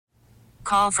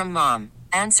call from mom.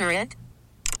 Answer it.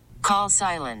 Call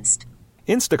silenced.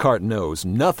 Instacart knows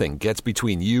nothing gets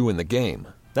between you and the game.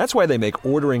 That's why they make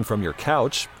ordering from your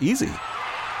couch easy.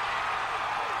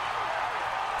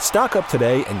 Stock up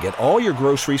today and get all your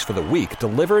groceries for the week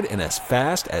delivered in as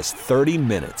fast as 30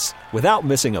 minutes without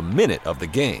missing a minute of the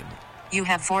game. You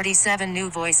have 47 new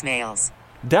voicemails.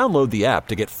 Download the app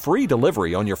to get free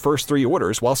delivery on your first 3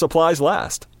 orders while supplies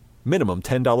last. Minimum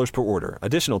 $10 per order.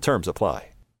 Additional terms apply.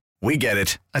 We get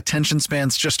it. Attention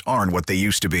spans just aren't what they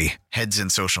used to be. Heads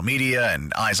in social media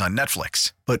and eyes on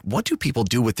Netflix. But what do people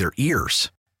do with their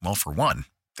ears? Well, for one,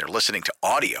 they're listening to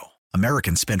audio.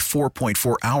 Americans spend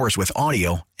 4.4 hours with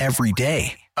audio every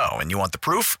day. Oh, and you want the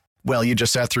proof? Well, you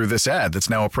just sat through this ad that's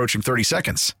now approaching 30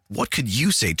 seconds. What could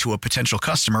you say to a potential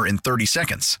customer in 30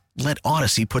 seconds? Let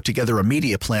Odyssey put together a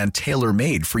media plan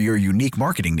tailor-made for your unique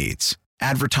marketing needs.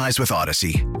 Advertise with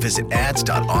Odyssey. Visit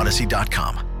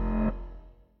ads.odyssey.com.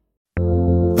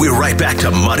 We're right back to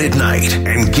Mutt at Night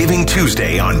and Giving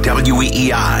Tuesday on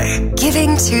WEEI.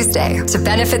 Giving Tuesday to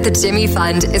benefit the Jimmy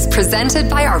Fund is presented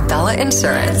by Arbella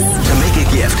Insurance. To make a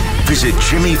gift, visit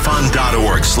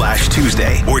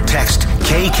jimmyfund.org/Tuesday or text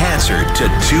K-Cancer to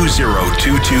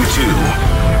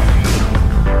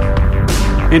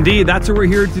 20222. Indeed, that's what we're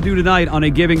here to do tonight on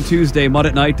a Giving Tuesday. Mutt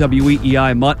at Night,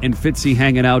 WEEI. Mutt and Fitzy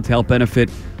hanging out to help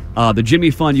benefit the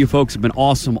Jimmy Fund. You folks have been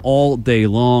awesome all day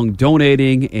long,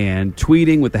 donating and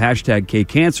tweeting with the hashtag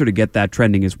KCancer to get that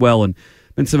trending as well. And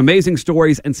been some amazing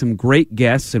stories and some great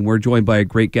guests. And we're joined by a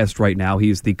great guest right now.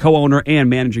 He's the co-owner and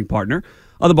managing partner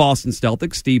of the Boston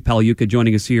Celtics, Steve Pagliuca,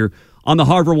 joining us here on the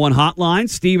Harbor One Hotline.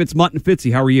 Steve, it's Mutt and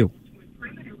Fitzy. How are you?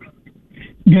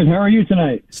 Good. How are you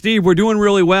tonight? Steve, we're doing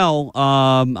really well.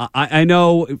 I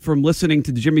know from listening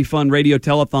to the Jimmy Fund radio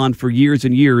telethon for years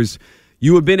and years,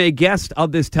 you have been a guest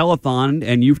of this telethon,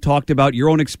 and you've talked about your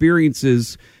own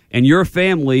experiences and your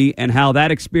family and how that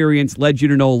experience led you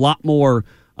to know a lot more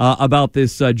about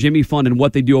this Jimmy Fund and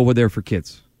what they do over there for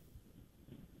kids.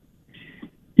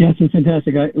 Yes, it's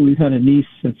fantastic. We've had a niece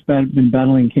that's been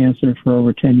battling cancer for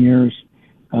over 10 years.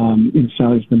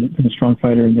 Sally's been a strong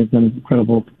fighter, and they've done an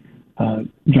incredible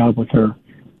job with her.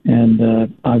 And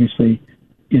obviously,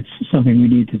 it's something we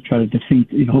need to try to defeat,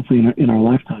 hopefully in our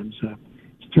lifetimes.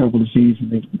 Terrible disease,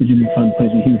 and the Jimmy Fund plays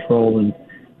a huge role in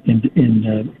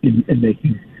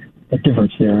making a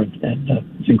difference there. And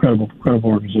it's an incredible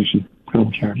organization,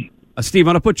 incredible charity. Steve,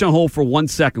 I'm going to put you on hold for 1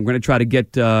 second. We're going to try to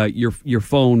get your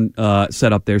phone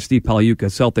set up there. Steve Pagliuca,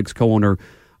 Celtics co-owner,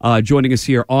 joining us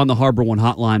here on the Harbor One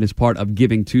Hotline as part of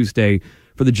Giving Tuesday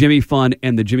for the Jimmy Fund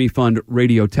and the Jimmy Fund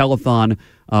Radio Telethon,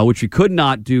 which we could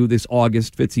not do this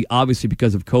August. Fitzy, obviously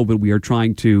because of COVID, we are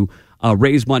trying to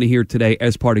raise money here today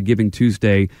as part of Giving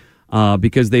Tuesday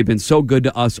because they've been so good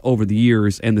to us over the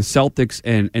years, and the Celtics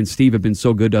and Steve have been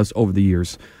so good to us over the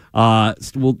years.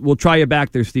 We'll try you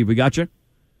back there, Steve. We got you?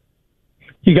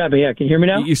 You got me, yeah. Can you hear me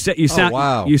now? You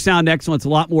sound excellent. It's a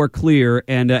lot more clear.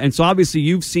 And so obviously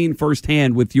you've seen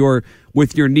firsthand with your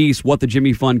niece what the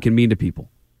Jimmy Fund can mean to people.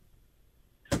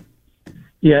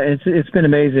 Yeah, it's been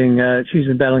amazing. She's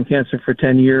been battling cancer for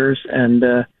 10 years, and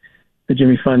the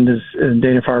Jimmy Fund and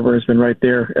Dana Farber has been right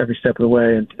there every step of the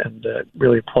way, and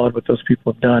really applaud what those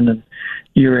people have done, and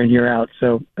year in, year out.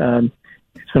 So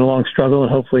it's been a long struggle,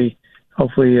 and hopefully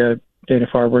Dana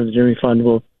Farber and the Jimmy Fund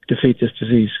will defeat this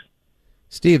disease.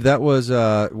 Steve, that was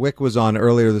Wick was on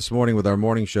earlier this morning with our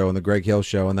morning show and the Greg Hill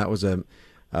Show, and that was a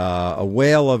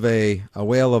whale of a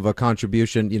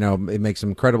contribution. It makes some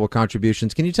incredible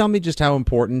contributions. Can you tell me just how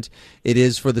important it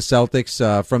is for the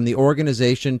Celtics, from the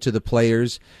organization to the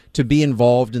players, to be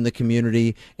involved in the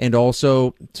community and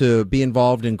also to be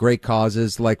involved in great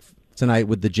causes like tonight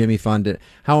with the Jimmy Fund?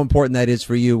 How important that is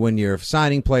for you when you're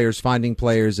signing players, finding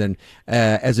players, and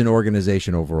as an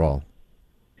organization overall?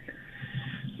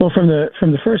 Well, from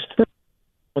the first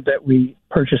that we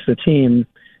purchased the team,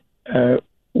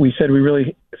 we said we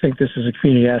really think this is a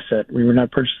community asset. We were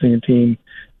not purchasing a team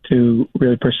to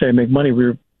really per se make money. We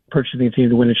were purchasing a team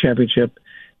to win a championship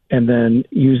and then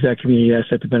use that community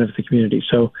asset to benefit the community.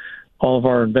 So all of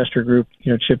our investor group,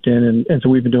 chipped in, and so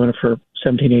we've been doing it for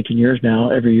 17, 18 years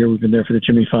now. Every year we've been there for the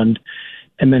Jimmy Fund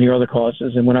and many other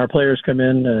causes. And when our players come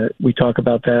in, we talk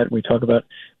about that. We talk about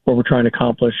what we're trying to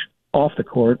accomplish off the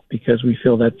court, because we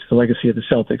feel that's the legacy of the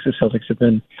Celtics. The Celtics have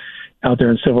been out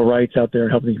there in civil rights, out there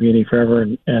helping the community forever,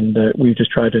 and we've just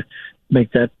tried to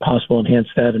make that possible, enhance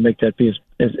that, and make that be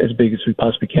as big as we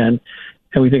possibly can.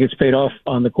 And we think it's paid off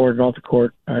on the court and off the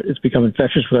court. It's become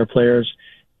infectious with our players.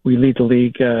 We lead the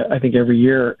league, I think, every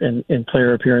year in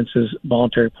player appearances,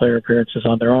 voluntary player appearances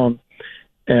on their own.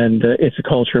 and it's a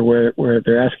culture where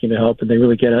they're asking to help, and they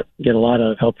really get a lot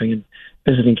out of helping and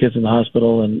visiting kids in the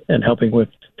hospital and helping with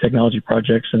technology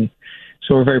projects. And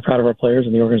so we're very proud of our players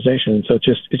and the organization. And so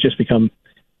it's just become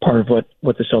part of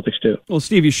what the Celtics do. Well,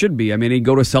 Steve, you should be. I mean, you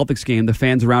go to a Celtics game, the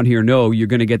fans around here know you're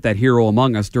going to get that hero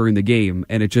among us during the game,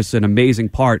 and it's just an amazing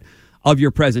part of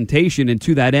your presentation. And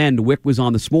to that end, Wick was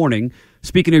on this morning,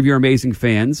 speaking of your amazing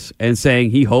fans, and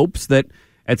saying he hopes that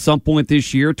at some point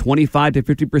this year, 25 to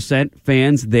 50%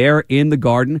 fans there in the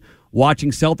Garden watching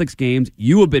Celtics games.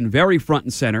 You have been very front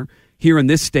and center here in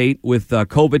this state with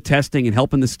COVID testing and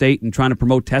helping the state and trying to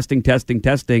promote testing.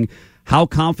 How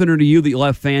confident are you that you'll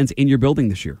have fans in your building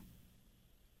this year?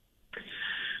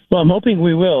 Well, I'm hoping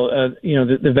we will.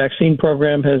 The vaccine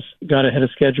program has got ahead of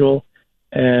schedule,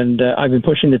 and I've been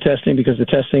pushing the testing because the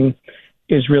testing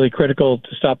is really critical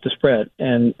to stop the spread.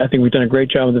 And I think we've done a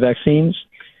great job with the vaccines.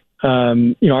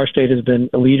 Our state has been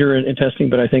a leader in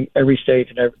testing, but I think every state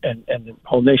and the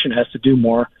whole nation has to do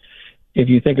more. If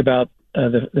you think about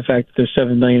the fact that there's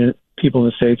 7 million people in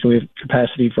the States and we have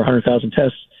capacity for 100,000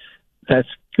 tests, that's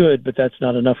good, but that's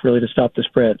not enough really to stop the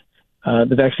spread.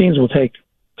 The vaccines will take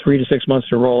 3 to 6 months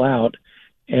to roll out,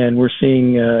 and we're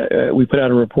seeing we put out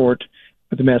a report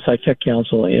with the Mass High Tech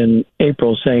Council in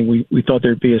April saying we thought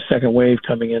there'd be a second wave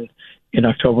coming in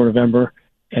October, November,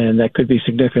 and that could be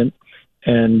significant.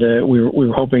 And we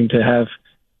were hoping to have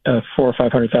 400,000 or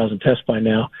 500,000 tests by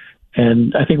now.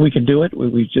 And I think we can do it.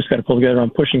 We just got to pull together on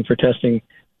pushing for testing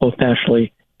both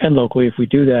nationally and locally. If we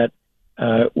do that,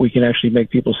 we can actually make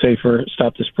people safer,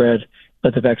 stop the spread,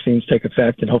 let the vaccines take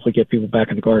effect, and hopefully get people back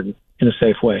in the Garden in a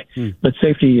safe way. But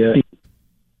safety is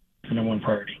the number one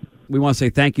priority. We want to say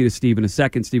thank you to Steve in a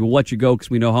second. Steve, we'll let you go because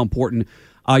we know how important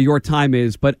your time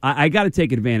is. But I got to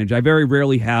take advantage. I very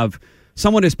rarely have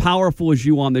someone as powerful as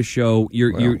you on this show.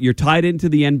 You're tied into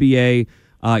the NBA.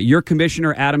 Your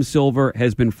commissioner, Adam Silver,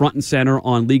 has been front and center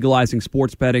on legalizing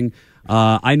sports betting.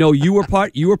 I know you were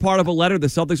part of a letter. The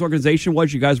Celtics organization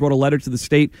was. You guys wrote a letter to the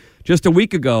state just a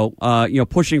week ago,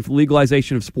 pushing for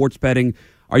legalization of sports betting.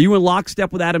 Are you in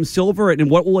lockstep with Adam Silver, and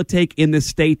what will it take in this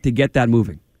state to get that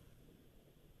moving?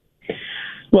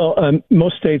 Well,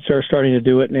 most states are starting to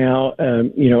do it now.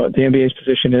 The NBA's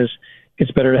position is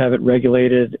it's better to have it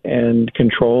regulated and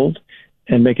controlled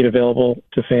and make it available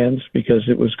to fans because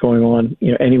it was going on,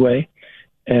 anyway.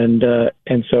 And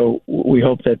so we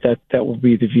hope that will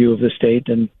be the view of the state,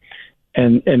 and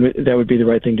that would be the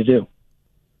right thing to do.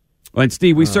 And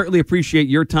Steve, we certainly appreciate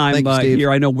your time here.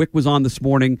 I know Wick was on this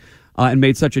morning and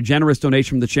made such a generous donation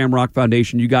from the Shamrock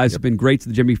Foundation. You guys have been great to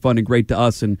the Jimmy Fund and great to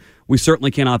us, and we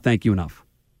certainly cannot thank you enough.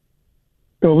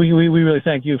 Well, we really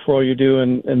thank you for all you do,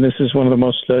 and this is one of the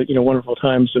most wonderful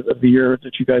times of the year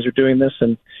that you guys are doing this,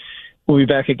 and we'll be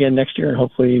back again next year, and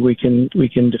hopefully we can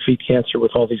defeat cancer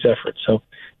with all these efforts. So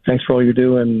thanks for all you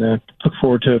do, and look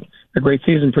forward to a great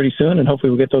season pretty soon, and hopefully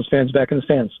we'll get those fans back in the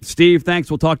stands. Steve, thanks.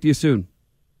 We'll talk to you soon.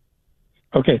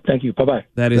 Okay, thank you. Bye-bye.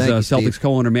 That is Celtics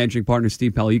co-owner, managing partner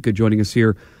Steve Pagliuca joining us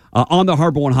here on the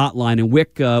Harbor One Hotline, and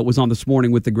Wick was on this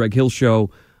morning with the Greg Hill Show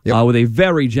with a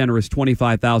very generous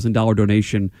 $25,000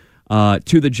 donation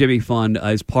to the Jimmy Fund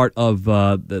as part of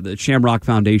the Shamrock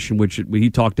Foundation, which he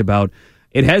talked about.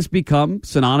 It has become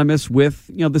synonymous with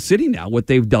the city now, what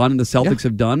they've done and the Celtics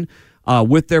have done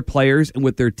with their players and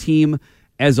with their team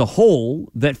as a whole,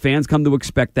 that fans come to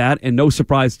expect that. And no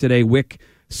surprise today, Wick,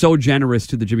 so generous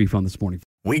to the Jimmy Fund this morning.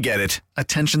 We get it.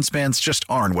 Attention spans just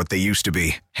aren't what they used to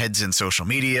be. Heads in social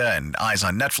media and eyes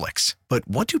on Netflix. But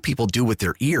what do people do with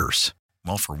their ears?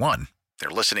 Well, for one, they're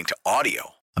listening to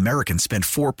audio. Americans spend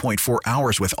 4.4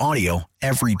 hours with audio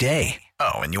every day.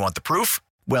 Oh, and you want the proof?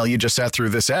 Well, you just sat through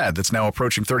this ad that's now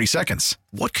approaching 30 seconds.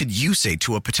 What could you say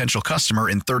to a potential customer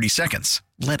in 30 seconds?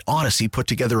 Let Odyssey put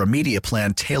together a media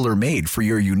plan tailor-made for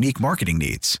your unique marketing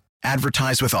needs.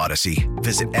 Advertise with Odyssey.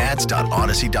 Visit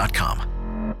ads.odyssey.com.